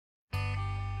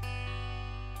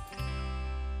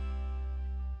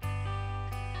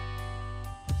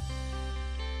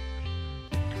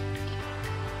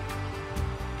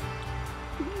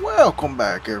Welcome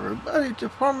back, everybody, to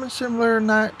Farming Simulator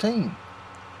 19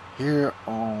 here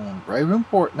on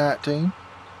Ravenport 19.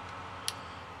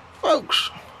 Folks,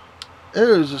 it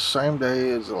is the same day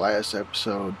as the last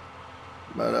episode,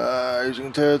 but as you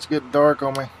can tell, it's getting dark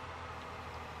on me.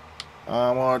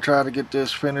 I'm going to try to get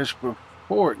this finished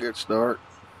before it gets dark.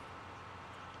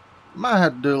 Might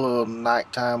have to do a little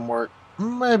nighttime work.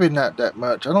 Maybe not that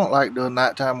much. I don't like doing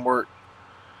nighttime work.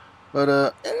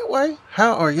 But anyway,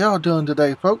 how are y'all doing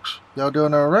today, folks? Y'all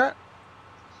doing alright?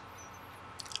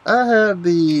 I have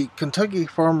the Kentucky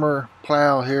Farmer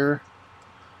plow here.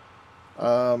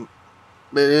 It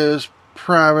is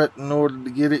private. In order to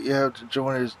get it, you have to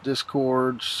join his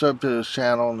Discord, sub to his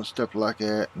channel and stuff like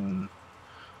that, and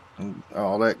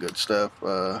all that good stuff.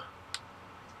 But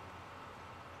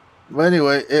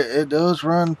anyway, it does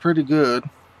run pretty good.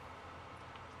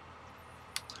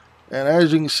 And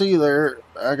as you can see there,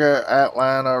 I got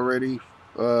outline already.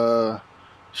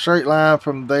 Straight line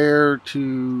from there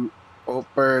to up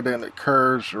there, then it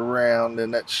curves around,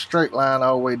 and that straight line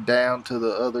all the way down to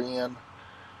the other end.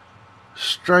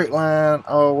 Straight line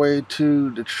all the way to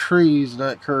the trees, and then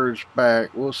it curves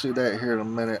back. We'll see that here in a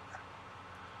minute.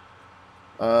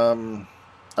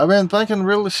 I've been thinking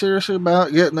really seriously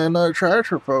about getting another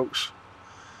tractor, folks.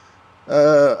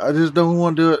 I just don't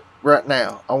want to do it right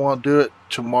now. I want to do it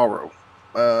tomorrow.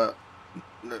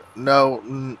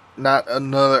 No, not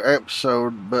another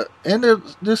episode, but in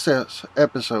this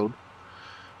episode,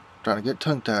 I'm trying to get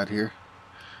tongue-tied here,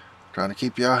 trying to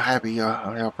keep y'all happy.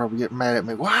 Y'all probably get mad at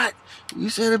me. What? You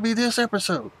said it'd be this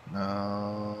episode?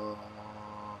 No,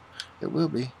 it will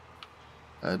be.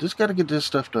 Just got to get this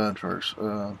stuff done first.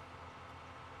 What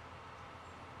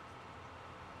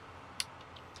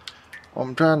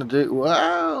I'm trying to do.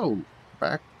 Wow!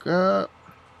 Back up.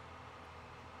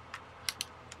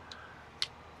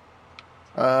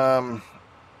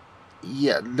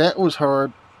 Yeah, that was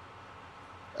hard.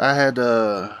 I had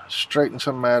to straighten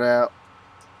some of that out.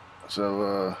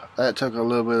 So, that took a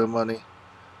little bit of money.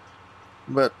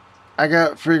 But I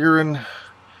got figuring,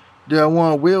 do I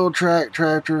want a wheel track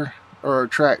tractor or a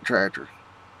track tractor?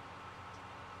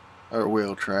 Or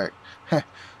wheel track.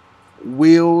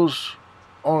 Wheels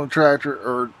on a tractor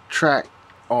or track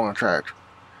on a tractor.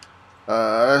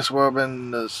 That's what I've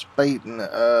been debating.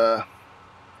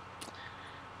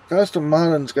 Custom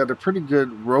Modding's got a pretty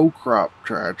good row crop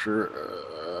tractor.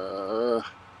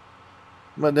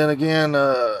 But then again,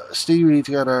 Stevie's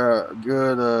got a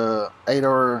good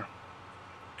 8R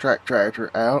track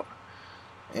tractor out.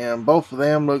 And both of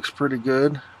them looks pretty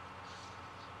good.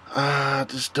 I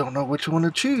just don't know which one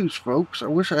to choose, folks. I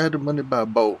wish I had the money to buy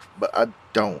both, but I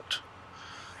don't.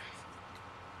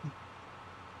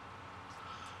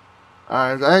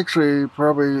 I actually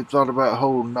probably thought about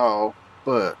holding off,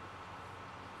 but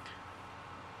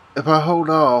if I hold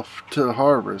off to the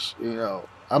harvest, you know,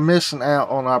 I'm missing out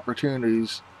on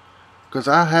opportunities because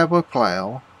I have a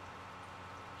plow,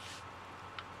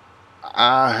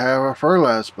 I have a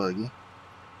fertilizer buggy,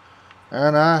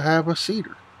 and I have a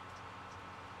seeder,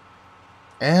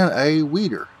 and a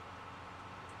weeder,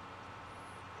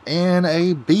 and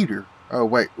a beater. Oh,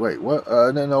 wait, what?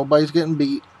 No, nobody's getting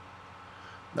beat.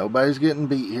 Nobody's getting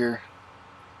beat here.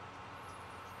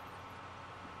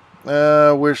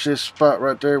 Wish this spot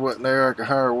right there wasn't there. I could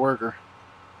hire a worker.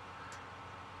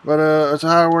 But let's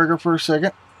hire a worker for a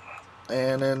second.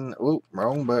 And then, whoop,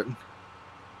 wrong button.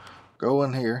 Go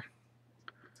in here.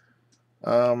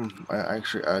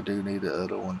 Actually, I do need the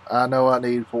other one. I know I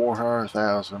need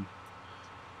 400,000.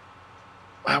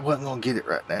 I wasn't gonna get it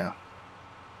right now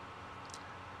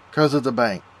because of the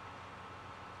bank.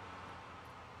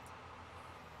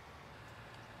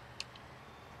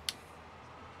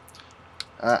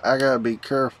 I gotta be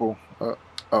careful. Oh,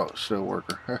 it's still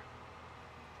worker.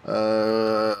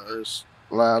 It's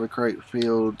allowed to create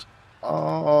fields.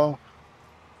 Oh,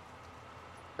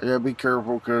 I gotta be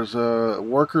careful because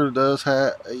worker does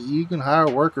have. You can hire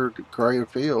a worker to create a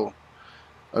field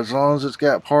as long as it's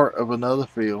got part of another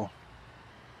field.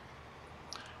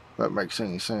 If that makes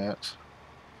any sense.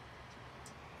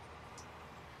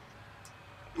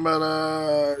 But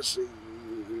let's see.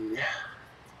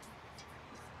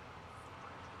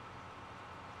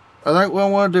 I think what I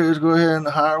want to do is go ahead and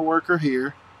hire a worker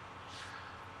here.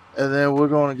 And then we're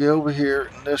going to get over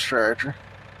here in this tractor.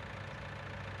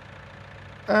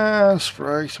 And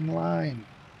spray some lime.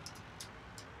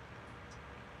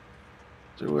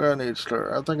 See where I need to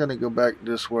start. I think I need to go back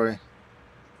this way.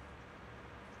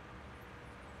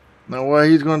 Now what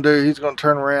he's going to do, he's going to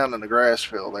turn around in the grass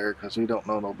field there because he don't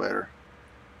know no better.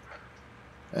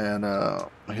 And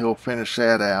he'll finish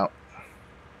that out.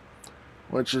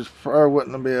 Which is probably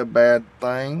wouldn't be a bad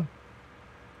thing.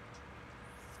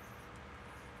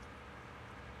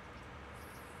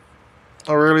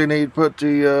 I really need to put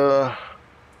the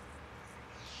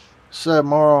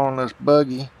 7R on this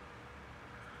buggy.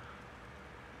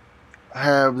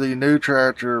 Have the new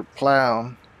tractor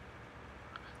plowing.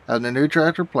 Have the new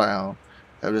tractor plowing.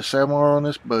 Have the 7R on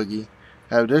this buggy.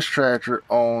 Have this tractor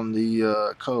on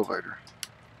the cultivator.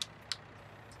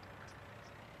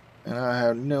 And I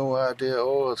have no idea.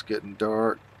 Oh, it's getting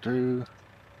dark too.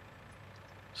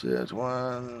 See, that's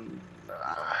one.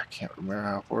 I can't remember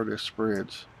how far this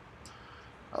spreads.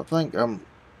 I think I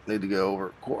need to go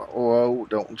over. Whoa,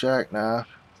 don't jackknife.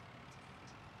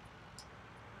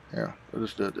 Yeah, we'll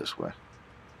just do it this way.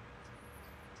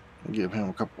 Give him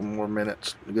a couple more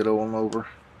minutes to get on over.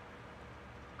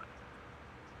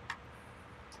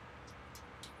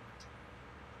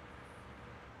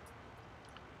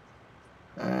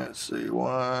 Let's see,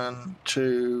 1,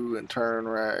 2, and turn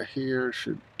right here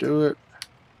should do it.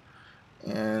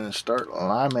 And start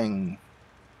liming.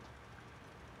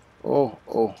 Oh,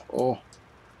 oh, oh.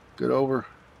 Get over.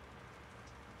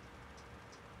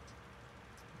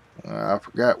 I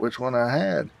forgot which one I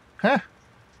had. Huh.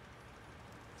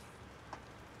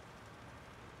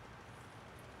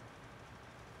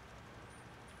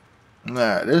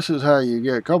 Nah, this is how you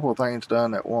get a couple of things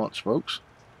done at once, folks.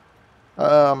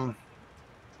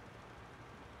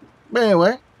 But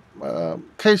anyway, in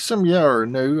case some of y'all are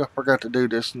new, I forgot to do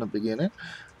this in the beginning.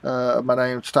 My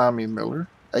name's Tommy Miller,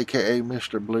 aka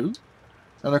Mr. Blue.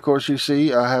 And of course, you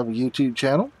see, I have a YouTube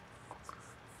channel.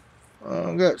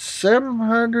 I've got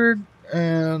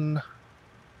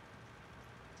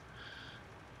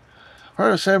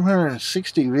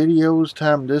 760 videos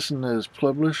time this one is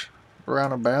published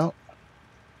around about.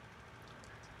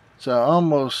 So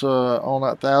almost on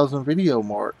that 1,000 video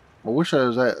mark. I wish I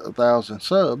was at 1,000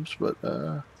 subs, but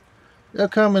they'll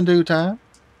come in due time.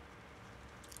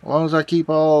 As long as I keep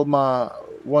all my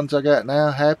ones I got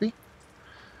now happy.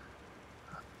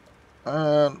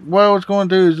 What I was going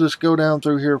to do is just go down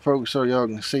through here, folks, so y'all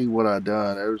can see what I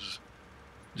done. It was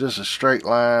just a straight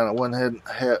line. I went ahead and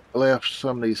left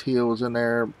some of these hills in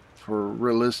there for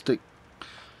realistic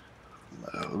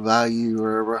value,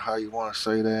 or whatever, how you want to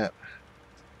say that.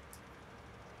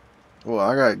 Well,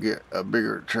 I gotta get a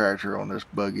bigger tractor on this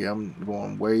buggy. I'm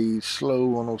going way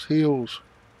slow on those hills.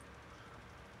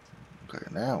 Okay,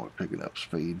 now we're picking up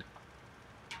speed.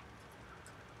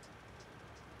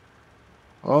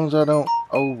 As long as I don't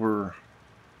overlap.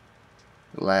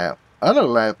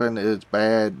 Underlapping is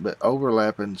bad, but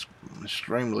overlapping's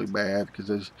extremely bad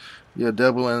because you're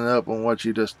doubling up on what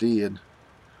you just did.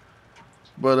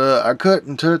 But I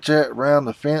couldn't touch that around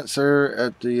the fence there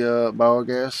at the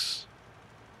biogas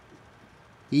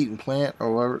heating plant,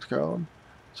 or whatever it's called.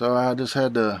 So I just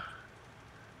had to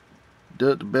do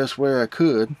it the best way I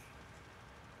could.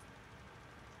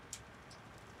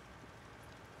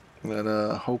 And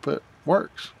hope it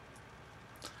works.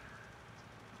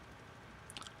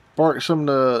 Park some of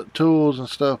the tools and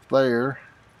stuff there.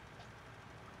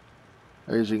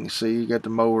 As you can see, you got the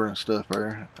mower and stuff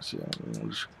there. So we'll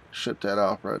just shut that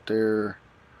off right there.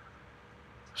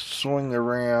 Swing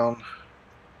around.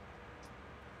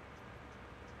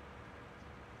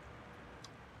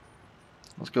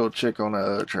 Let's go check on the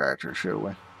other tractor, shall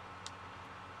we?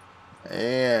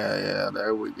 Yeah,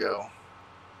 there we go.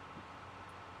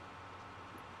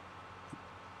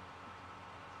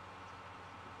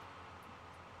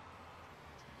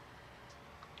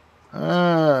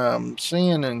 I'm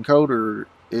seeing encoder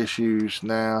issues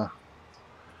now.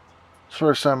 It's the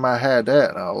first time I had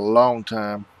that in a long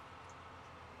time.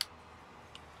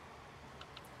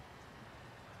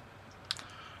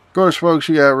 Of course, folks,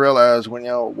 you gotta realize when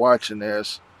y'all watching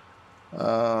this,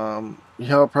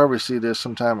 y'all probably see this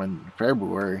sometime in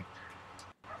February.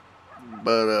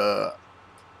 But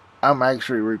I'm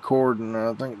actually recording,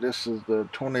 I think this is the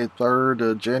 23rd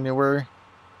of January.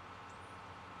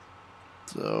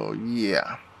 So,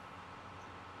 yeah.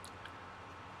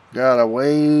 Got a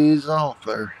ways off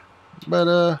there.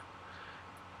 But,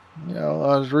 you know,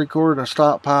 I was recording a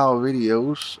stockpile of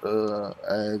videos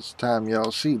as time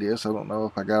y'all see this. I don't know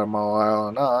if I got them all out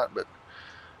or not, but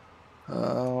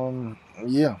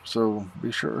yeah, so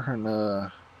be sure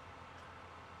and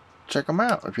check them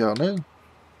out if y'all new.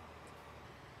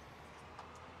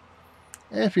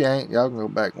 If you ain't, y'all can go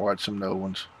back and watch some new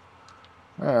ones.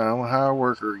 Alright, I'm gonna hire a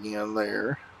worker again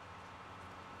there.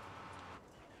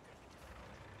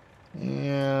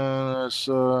 And let's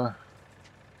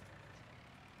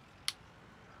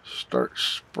start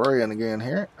spraying again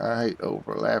here. I hate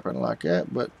overlapping like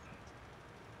that, but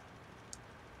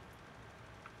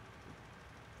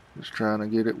just trying to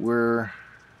get it where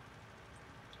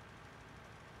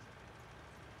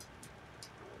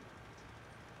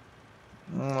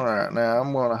Alright, now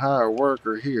I'm going to hire a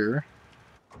worker here.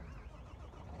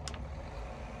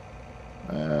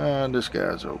 This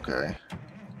guy's okay.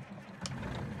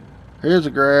 Here's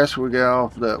the grass we got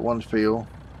off that one field.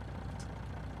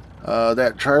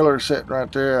 That trailer sitting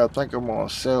right there, I think I'm going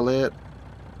to sell it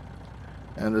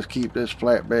and just keep this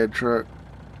flatbed truck.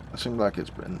 It seems like it's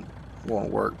been going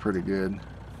to work pretty good.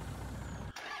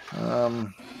 Oh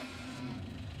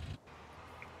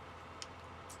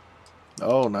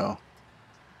no.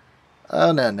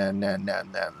 Oh no, no, no, no,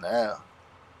 no, no.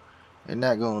 You're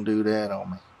not going to do that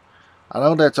on me. I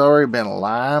know that's already been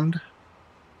limed,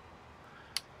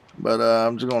 but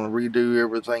I'm just going to redo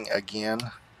everything again,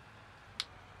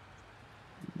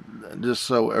 just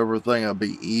so everything will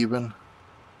be even.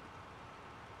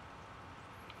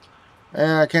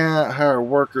 And I can't hire a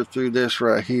worker through this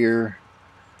right here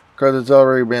because it's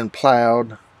already been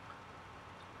plowed.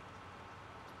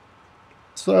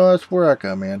 So that's where I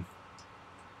come in.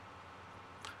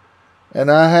 And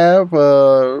I have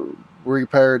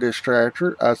repaired this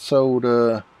tractor. I sold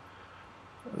the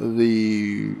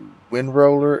wind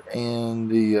roller and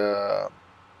the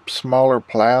smaller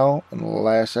plow in the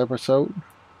last episode.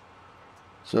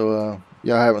 So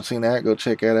y'all haven't seen that, go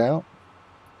check that out.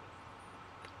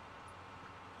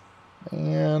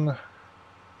 And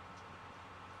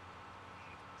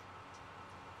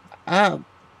I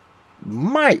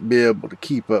might be able to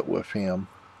keep up with him.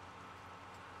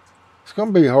 It's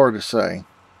going to be hard to say.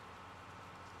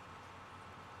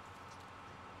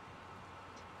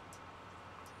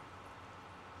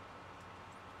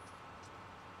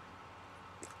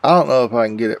 I don't know if I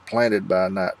can get it planted by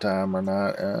nighttime or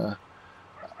not.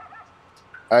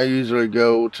 I usually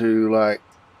go to like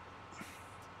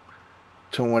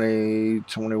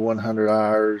 2100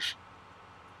 hours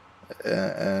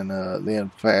and then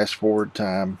fast forward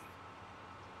time.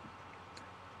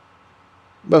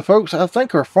 But folks, I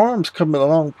think our farm's coming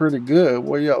along pretty good.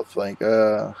 What do y'all think?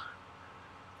 I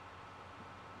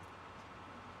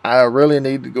really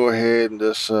need to go ahead and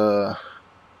just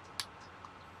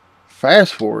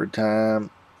fast forward time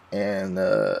and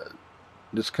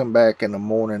just come back in the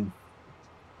morning.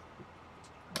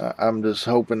 I'm just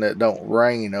hoping that it don't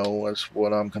rain. Oh, that's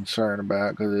what I'm concerned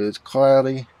about because it's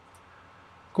cloudy.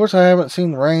 Of course, I haven't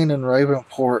seen rain in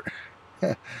Ravenport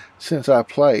since I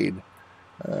played.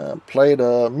 Played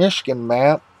a Michigan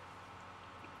map,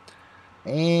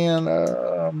 and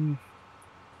I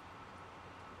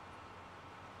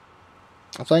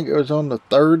think it was on the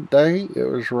third day it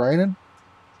was raining.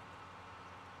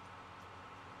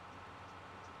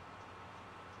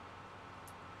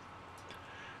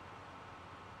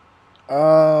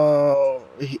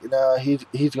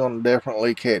 He's going to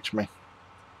definitely catch me.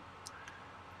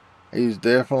 He's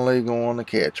definitely going to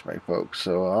catch me, folks.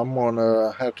 So I'm going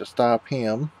to have to stop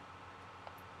him.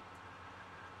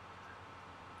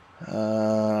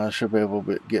 I should be able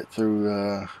to get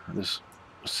through this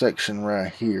section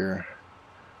right here.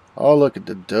 Oh, look at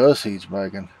the dust he's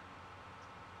making.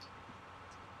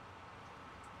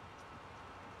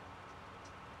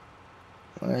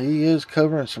 Well, he is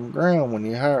covering some ground when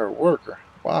you hire a worker.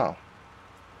 Wow.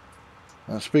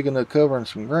 Now, speaking of covering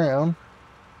some ground,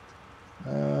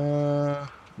 go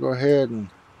ahead and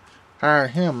hire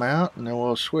him out, and then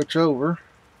we'll switch over.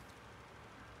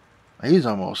 He's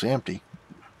almost empty.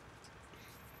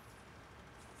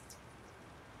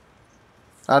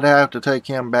 I'd have to take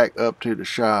him back up to the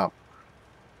shop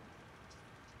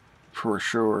for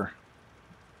sure.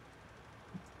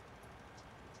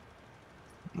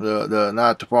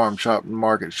 Not the farm shop, the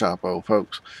market shop, oh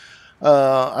folks.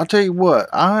 I'll tell you what,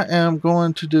 I am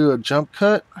going to do a jump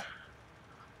cut.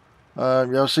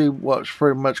 Y'all see what's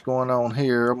pretty much going on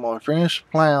here. I'm going to finish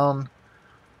plowing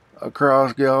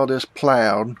across, get all this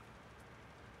plowed,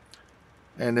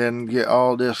 and then get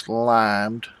all this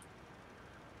limed.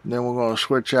 And then we're going to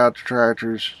switch out the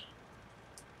tractors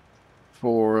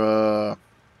for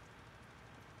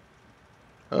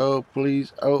oh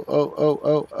please,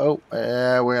 oh,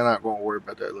 yeah, we're not going to worry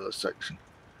about that little section.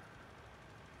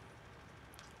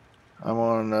 I'm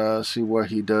going to see what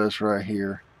he does right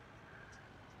here.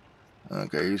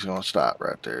 Okay, he's going to stop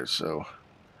right there, so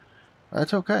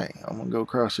that's okay. I'm going to go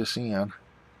across this end.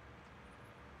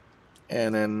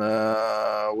 And then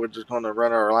we're just going to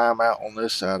run our lime out on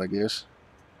this side, I guess.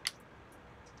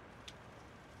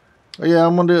 But yeah,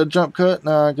 I'm going to do a jump cut.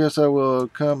 Now, I guess I will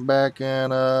come back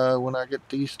and when I get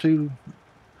these two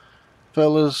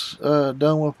fellas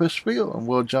done with this field, and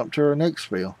we'll jump to our next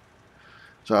field.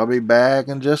 So I'll be back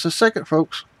in just a second,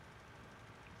 folks.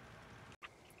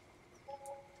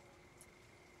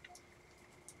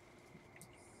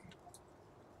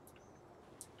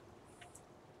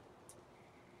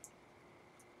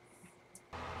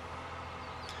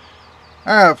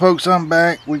 Alright folks, I'm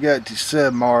back. We got the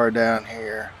Sedmar down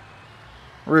here,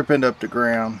 ripping up the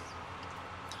ground.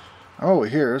 Oh,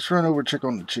 here, let's run over and check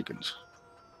on the chickens.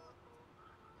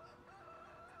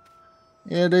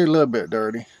 Yeah, they're a little bit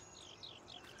dirty.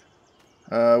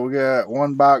 We got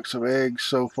one box of eggs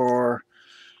so far.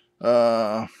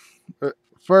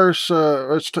 First,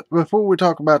 before we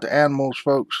talk about the animals,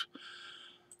 folks,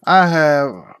 I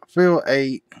have Phil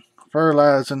 8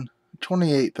 fertilizing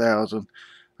 28,000.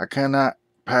 I cannot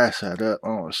pass that up. I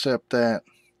don't accept that.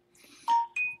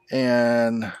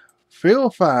 And Phil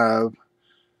 5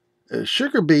 is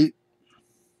sugar beet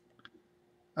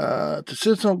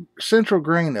to central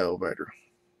grain elevator.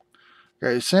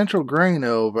 Okay, central grain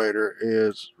elevator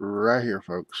is right here,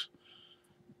 folks.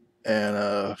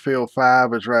 And field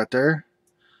 5 is right there.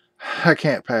 I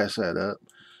can't pass that up.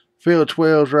 Field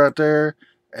 12 is right there.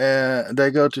 And they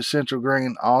go to central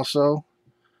grain also.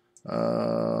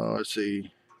 Let's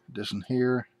see. This one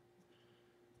here.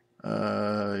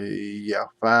 Yeah,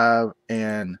 5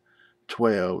 and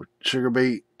 12. Sugar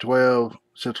beet, 12,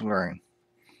 central grain.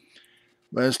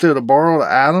 But instead of borrow the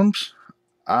items,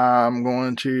 I'm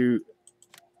going to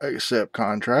accept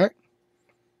contract.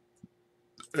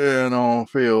 And on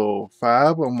field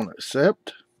 5, I'm going to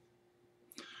accept.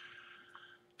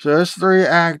 So that's 3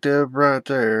 active right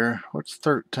there. What's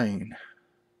 13?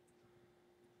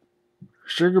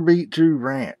 Sugar beet to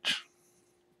ranch.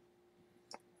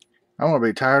 I'm going to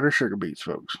be tired of sugar beets,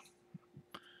 folks.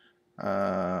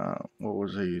 What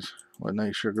was these? Wasn't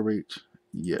they sugar beets?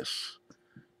 Yes.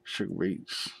 Sugar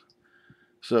beets.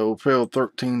 So field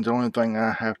 13 is the only thing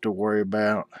I have to worry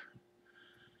about.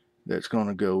 That's going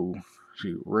to go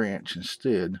to ranch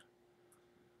instead.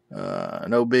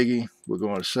 No biggie. We're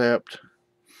going to accept.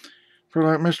 For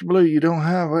like, Mr. Blue, you don't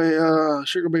have a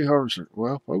sugar beet harvester.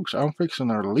 Well, folks, I'm fixing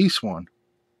to release one.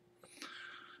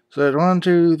 So it's 1,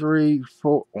 2, 3,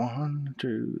 4. 1,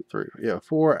 2, 3. Yeah,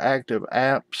 4 active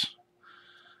apps.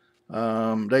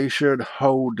 They should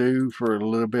hold due for a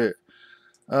little bit.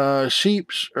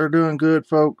 Sheeps are doing good,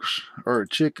 folks. Or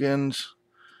chickens.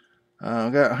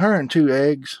 Got 102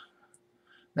 eggs.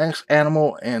 Next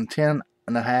animal in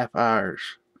 10.5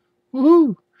 hours.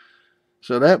 Woohoo!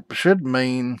 So that should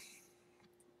mean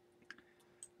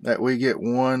that we get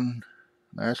one.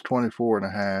 That's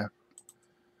 24.5.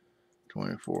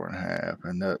 24.5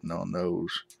 and nothing on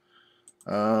those.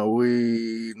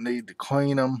 We need to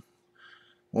clean them.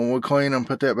 When we clean them,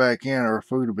 put that back in, our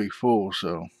food will be full.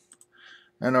 So,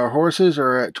 and our horses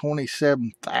are at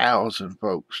 27,000,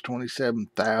 folks.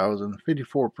 27,000,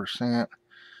 54%.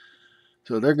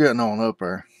 So they're getting on up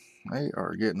there. They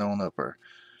are getting on up there.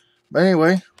 But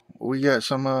anyway, we got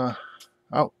some.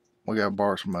 Oh, we got to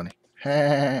borrow some money.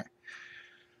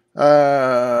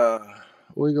 We're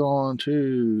going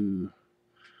to.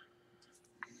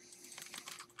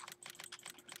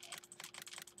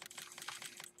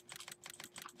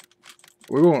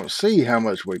 We're going to see how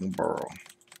much we can borrow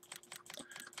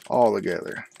all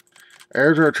together.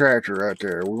 There's our tractor right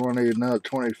there. We're going to need another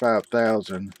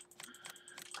 25,000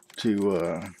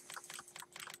 to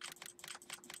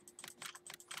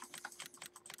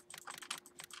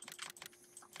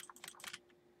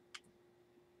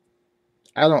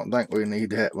I don't think we need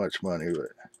that much money,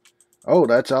 but oh,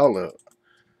 that's all up.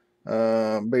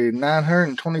 Be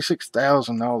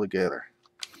 926,000 altogether.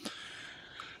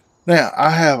 Now I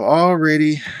have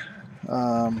already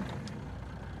I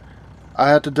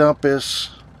have to dump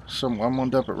this. So I'm gonna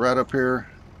dump it right up here.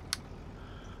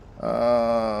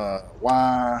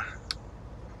 Why?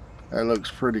 That looks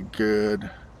pretty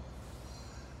good.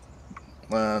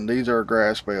 These are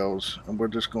grass bales, and we're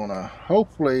just gonna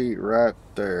hopefully right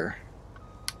there.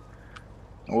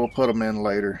 We'll put them in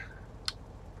later.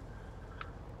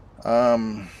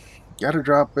 Gotta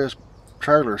drop this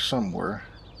trailer somewhere.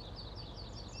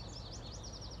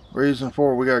 Reason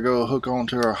for we gotta go hook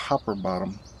onto our hopper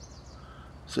bottom.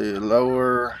 See,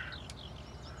 lower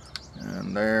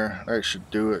and there. That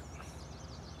should do it.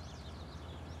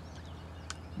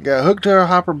 Got hooked to our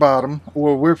hopper bottom.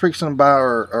 Well, we're fixing to buy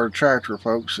our tractor,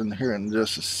 folks, in here in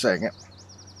just a second.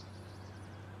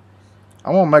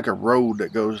 I want to make a road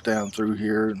that goes down through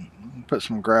here and put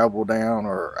some gravel down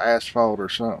or asphalt or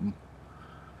something.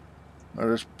 But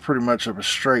it's pretty much of a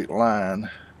straight line.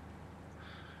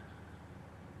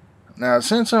 Now,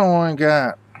 since I only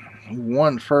got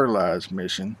one fertilized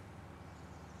mission,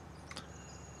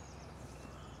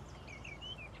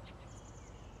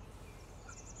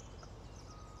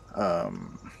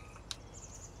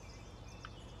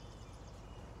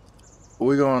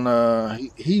 we're gonna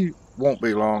he won't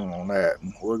be long on that.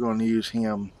 We're gonna use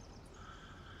him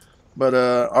But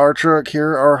our truck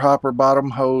here, our hopper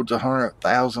bottom holds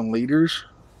 100,000 liters.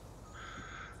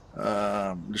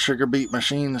 The sugar beet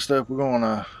machine and stuff we're going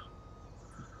to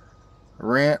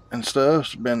rent and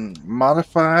stuff's been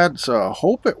modified, so I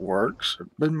hope it works. It's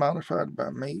been modified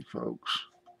by me, folks.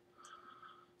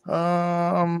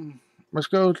 Let's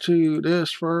go to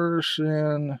this first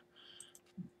and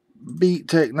beet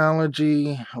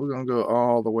technology. We're gonna go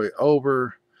all the way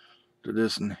over to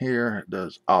this in here. It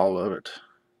does all of it.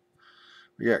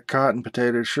 We got cotton,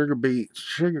 potatoes, sugar beets,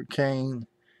 sugar cane,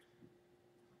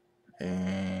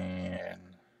 and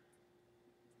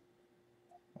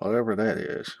whatever that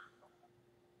is.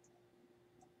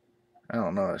 I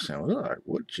don't know. That sounds like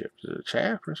wood chips. Is it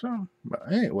chaff or something?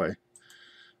 But anyway,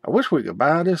 I wish we could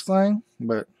buy this thing,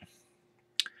 but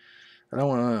I don't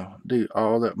want to do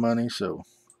all that money, so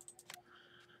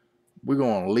we're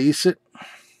going to lease it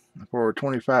for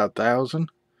 $25,000.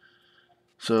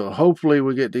 So hopefully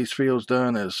we get these fields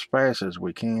done as fast as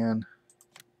we can.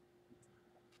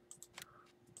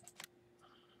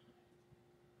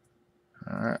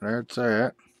 Alright, that's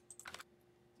that.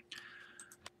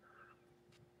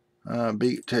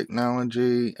 Beat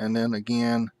technology, and then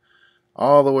again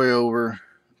all the way over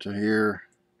to here.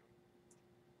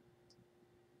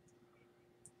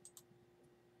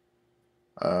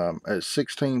 At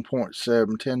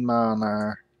 16.7, 10 mile an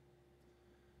hour.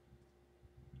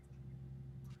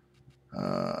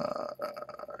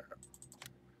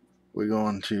 We're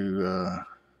going to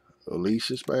lease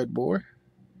this bad boy.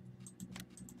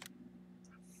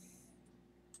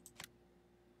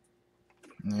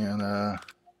 And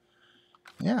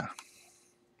yeah.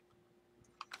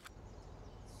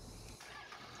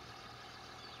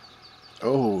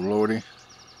 Oh lordy.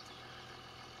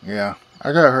 Yeah,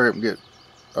 I gotta hurry up and get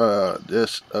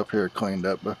this up here cleaned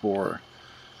up before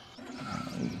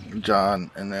John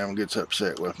and them gets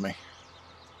upset with me.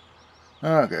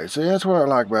 Okay, see, that's what I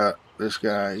like about this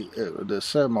guy, this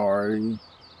Samar. He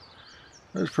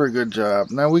does a pretty good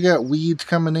job. Now we got weeds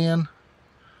coming in,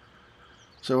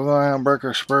 so we're gonna have to break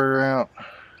our sprayer out.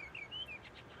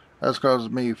 That's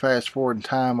causing me fast forwarding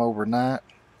time overnight.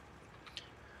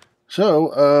 So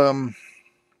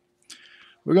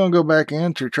we're gonna go back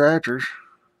into tractors.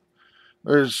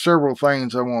 There's several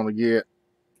things I want to get.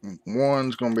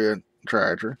 One's gonna be a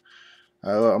tractor.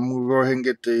 I'm gonna go ahead and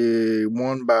get the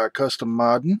one by Custom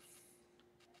Modding,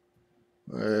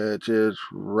 which is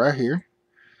right here.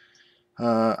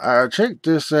 I checked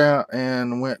this out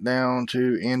and went down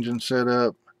to engine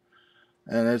setup,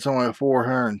 and it's only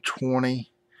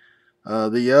 420.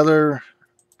 The other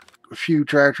few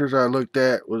tractors I looked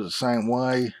at was the same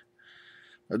way.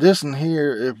 This one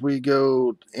here, if we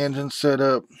go engine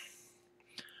setup,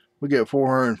 we get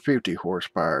 450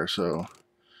 horsepower. So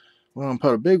we're gonna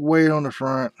put a big weight on the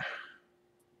front.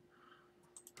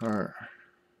 Alright.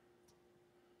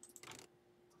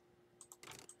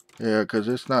 Yeah, because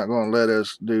it's not going to let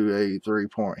us do a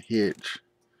 3-point hitch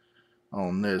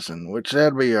on this one, which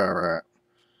that'd be alright.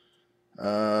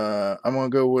 I'm going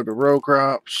to go with the row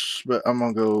crops, but I'm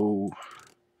going to go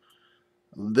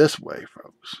this way,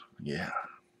 folks. Yeah.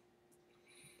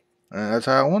 And that's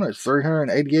how I want it. It's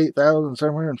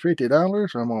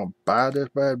 $388,750. I'm going to buy this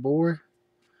bad boy.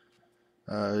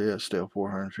 Yeah, it's still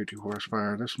 450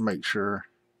 horsepower. Let's make sure.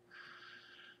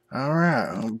 Alright,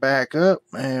 I'm back up,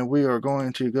 and we are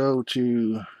going to go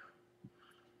to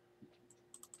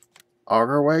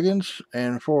auger wagons,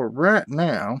 and for right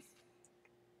now,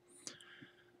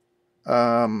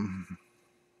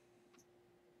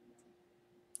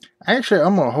 actually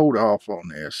I'm gonna hold off on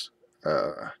this.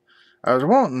 I was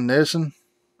wanting this one,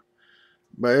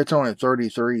 but it's only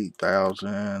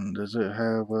 33,000. Does it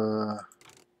have the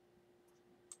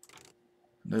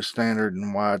standard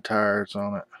and wide tires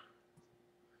on it?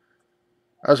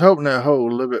 I was hoping to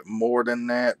hold a little bit more than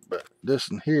that, but this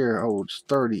one here holds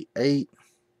 38,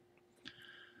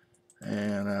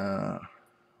 and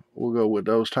we'll go with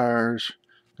those tires.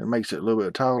 It makes it a little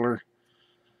bit taller,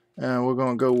 and we're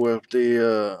gonna go with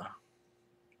the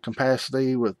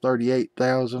capacity with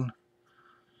 38,000.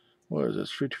 What is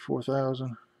this?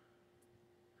 54,000.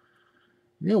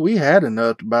 Yeah, we had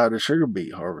enough to buy the sugar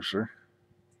beet harvester.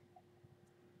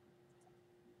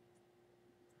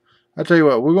 I tell you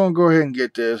what, we're going to go ahead and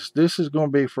get this. This is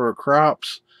going to be for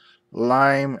crops,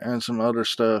 lime, and some other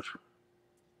stuff.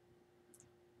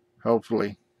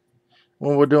 Hopefully.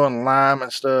 When we're doing lime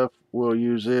and stuff, we'll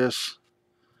use this.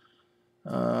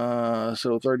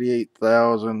 So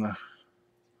 38,000.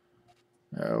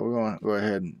 We're going to go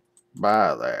ahead and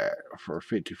buy that for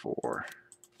 54.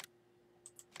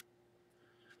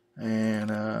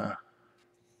 And I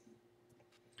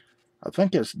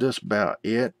think that's just about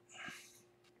it.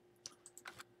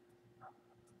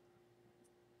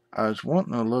 I was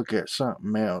wanting to look at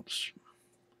something else,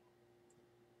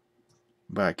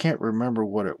 but I can't remember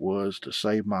what it was to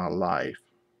save my life.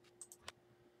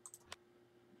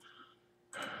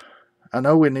 I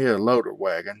know we need a loader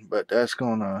wagon, but that's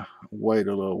gonna wait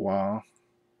a little while.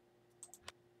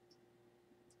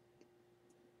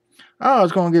 Oh, I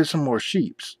was gonna get some more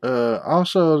sheeps.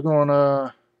 Also, I was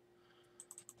gonna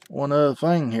one other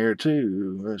thing here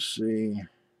too. Let's see.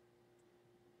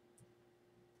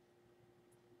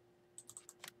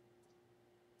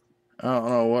 I don't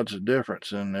know what's the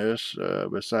difference in this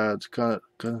besides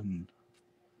cutting.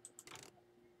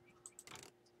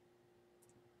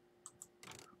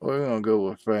 We're gonna go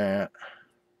with that,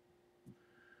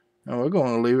 and we're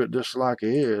gonna leave it just like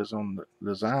it is on the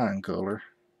design color.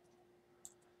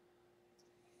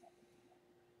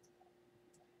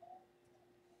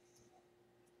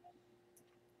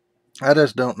 I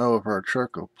just don't know if our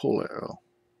truck will pull it though.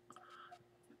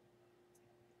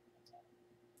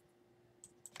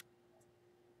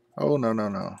 Oh no.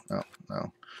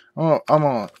 I'm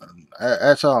on.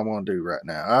 That's all I'm gonna do right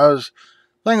now. I was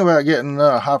thinking about getting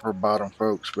hopper bottom,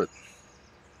 folks, but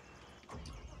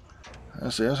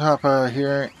let's see. Let's hop out of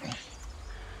here.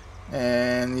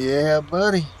 And yeah,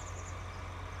 buddy.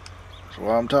 That's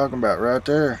what I'm talking about right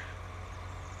there.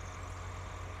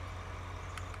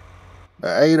 The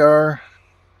 8R.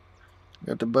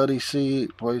 Got the buddy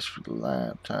seat, place for the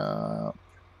laptop.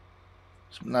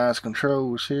 Some nice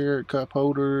controls here, cup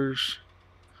holders.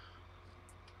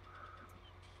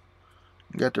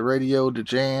 Got the radio to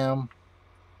jam.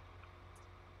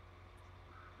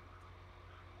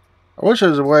 I wish there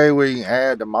was a way we can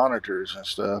add the monitors and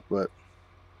stuff, but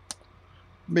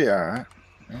it'll be alright.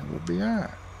 It will be alright.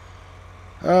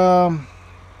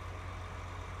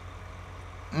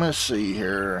 Let's see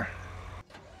here.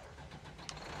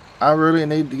 I really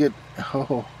need to get...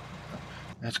 Oh,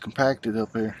 it's compacted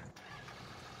up here.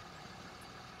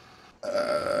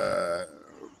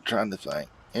 Trying to think.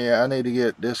 Yeah, I need to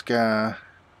get this guy.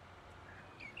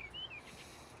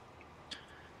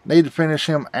 Need to finish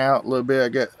him out a little bit. I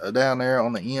got down there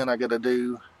on the end I got to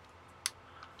do.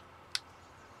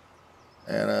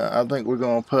 And I think we're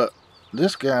going to put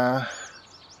this guy.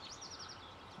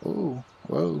 Oh,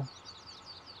 whoa.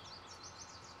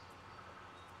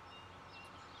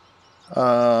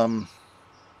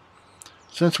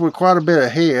 Since we're quite a bit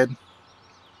ahead,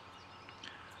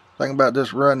 thinking about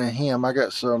just running him, I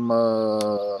got some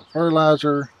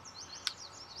fertilizer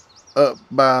up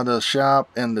by the shop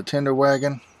and the tender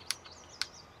wagon.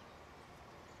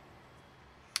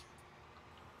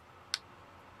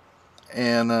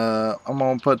 And I'm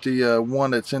going to put the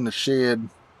one that's in the shed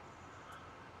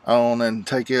on and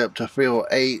take it up to field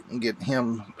 8 and get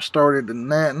him started in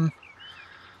that.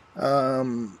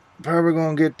 Probably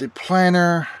going to get the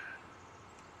planter.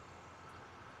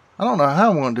 I don't know how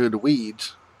I'm going to do the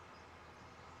weeds.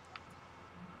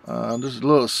 There's a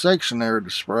little section there to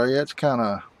spray. That's kind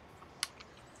of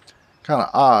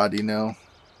odd, you know.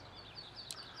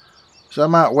 So I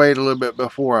might wait a little bit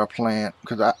before I plant,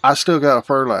 because I still got to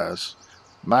fertilize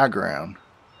my ground.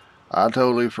 I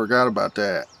totally forgot about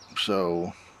that.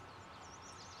 So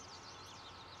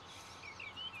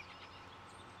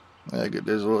I get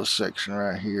this little section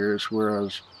right here. It's where I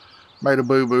was made a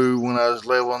boo-boo when I was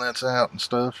leveling this out and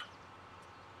stuff.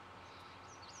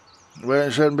 Well,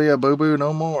 it shouldn't be a boo-boo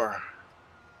no more.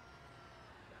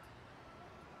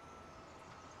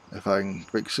 If I can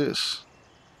fix this.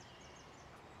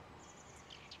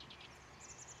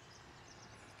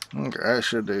 Okay, that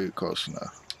should do close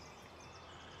enough.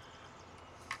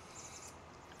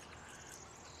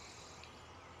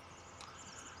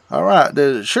 Alright,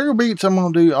 the sugar beets I'm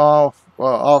going to do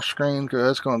off screen, because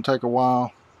that's going to take a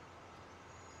while.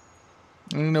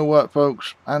 And you know what,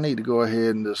 folks? I need to go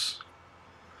ahead and just...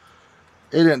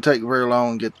 It didn't take very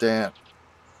long to get that.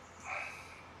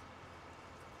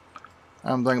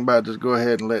 I'm thinking about just go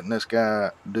ahead and letting this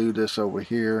guy do this over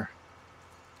here.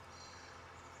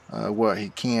 What he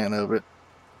can of it.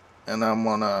 And I'm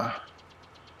going to...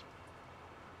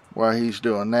 While he's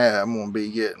doing that, I'm going to be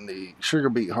getting the sugar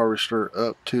beet harvester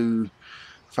up to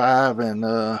 5 and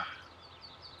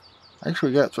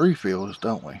actually we got 3 fields,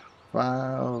 don't we?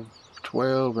 5,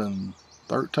 12, and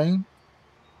 13.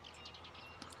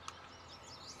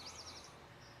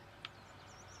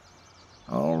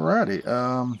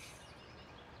 Alrighty.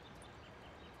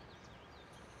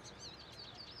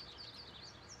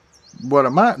 What I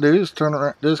might do is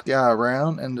turn this guy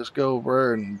around and just go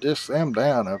over and disc them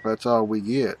down if that's all we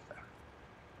get.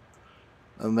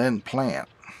 And then plant.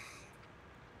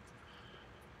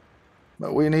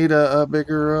 But we need a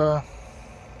bigger...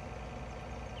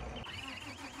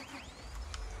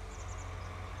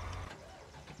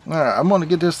 Alright, I'm going to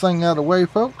get this thing out of the way,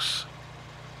 folks.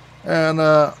 And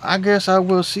I guess I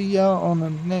will see y'all on the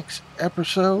next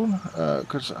episode.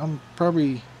 Because I'm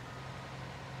probably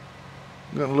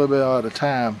getting a little bit out of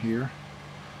time here.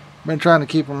 Been trying to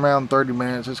keep them around 30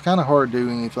 minutes. It's kind of hard to do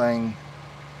anything.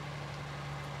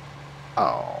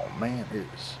 Oh, man,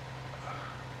 it's...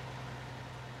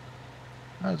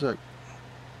 How's that?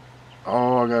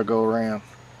 Oh, I gotta go around.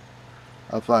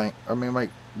 I think. Let me make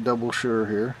double sure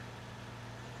here.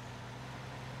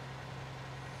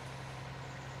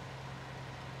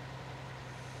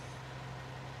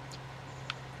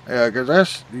 Yeah, because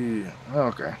that's... Yeah,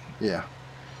 okay, yeah.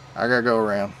 I gotta go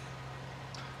around.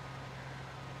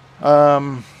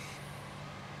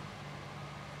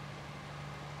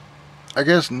 I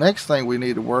guess next thing we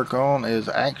need to work on is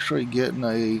actually getting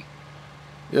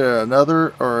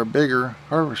another or a bigger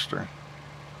harvester.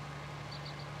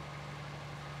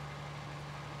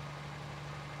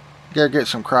 Gotta get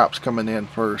some crops coming in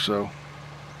first, so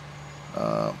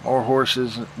more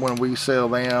horses when we sell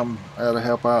them, that'll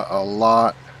help out a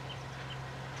lot.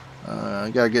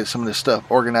 Gotta get some of this stuff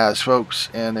organized, folks,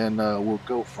 and then we'll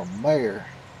go from there.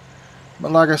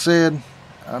 But like I said,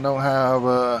 I don't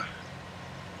have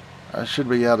I should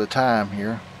be out of time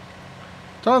here.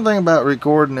 The only thing about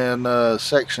recording in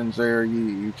sections there,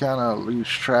 you kind of lose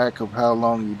track of how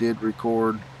long you did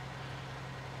record.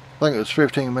 I think it was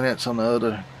 15 minutes on the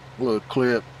other little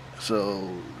clip, so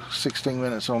 16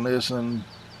 minutes on this, and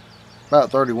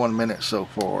about 31 minutes so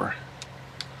far.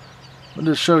 I'll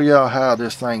just show y'all how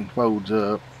this thing folds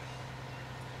up.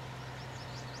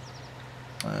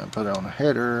 Put it on the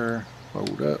header,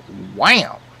 fold up,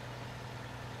 wham!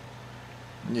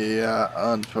 Yeah,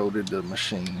 I unfolded the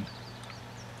machine.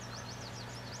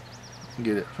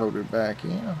 Get it folded back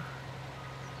in.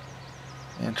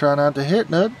 And try not to hit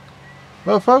nothing.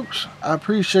 Well, folks, I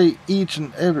appreciate each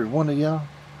and every one of y'all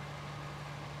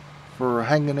for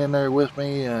hanging in there with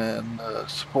me and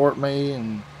support me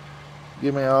and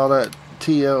give me all that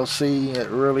TLC. It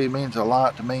really means a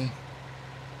lot to me.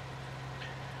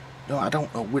 No, I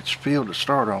don't know which field to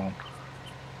start on.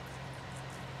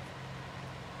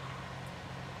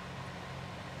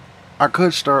 I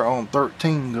could start on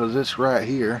 13 because it's right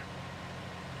here.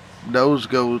 Those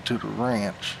go to the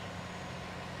ranch.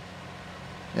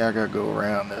 Yeah, I gotta go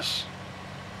around this.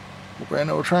 Hope ain't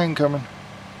no train coming.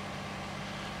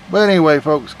 But anyway,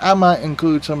 folks, I might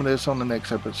include some of this on the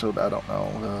next episode. I don't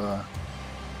know.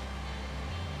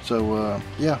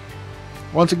 Yeah.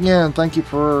 Once again, thank you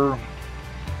for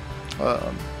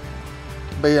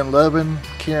being loving,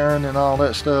 caring, and all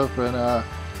that stuff. And I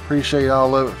appreciate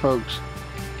all of it, folks.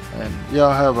 And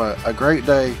y'all have a great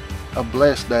day, a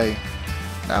blessed day.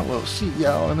 I will see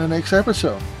y'all in the next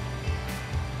episode.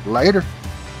 Later.